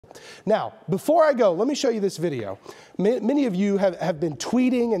Now, before I go, let me show you this video. Many of you have been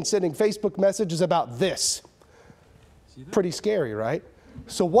tweeting and sending Facebook messages about this. Pretty scary, right?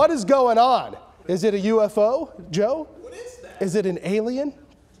 So what is going on? Is it a UFO, Joe? What is that? Is it an alien?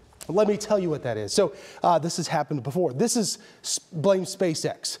 Let me tell you what that is. So this has happened before. This is blame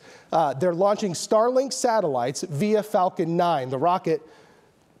SpaceX. They're launching Starlink satellites via Falcon 9. The rocket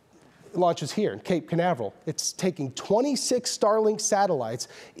launches here in Cape Canaveral. It's taking 26 Starlink satellites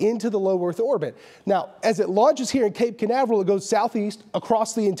into the low Earth orbit. Now, as it launches here in Cape Canaveral, it goes southeast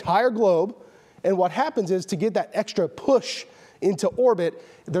across the entire globe. And what happens is, to get that extra push into orbit,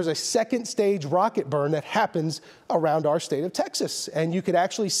 there's a second stage rocket burn that happens around our state of Texas. And you could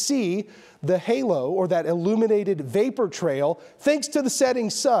actually see the halo, or that illuminated vapor trail, thanks to the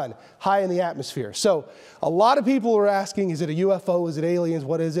setting sun high in the atmosphere. So a lot of people are asking, is it a UFO? Is it aliens?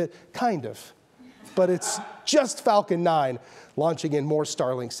 What is it? Kind of. But it's just Falcon 9 launching in more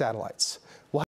Starlink satellites.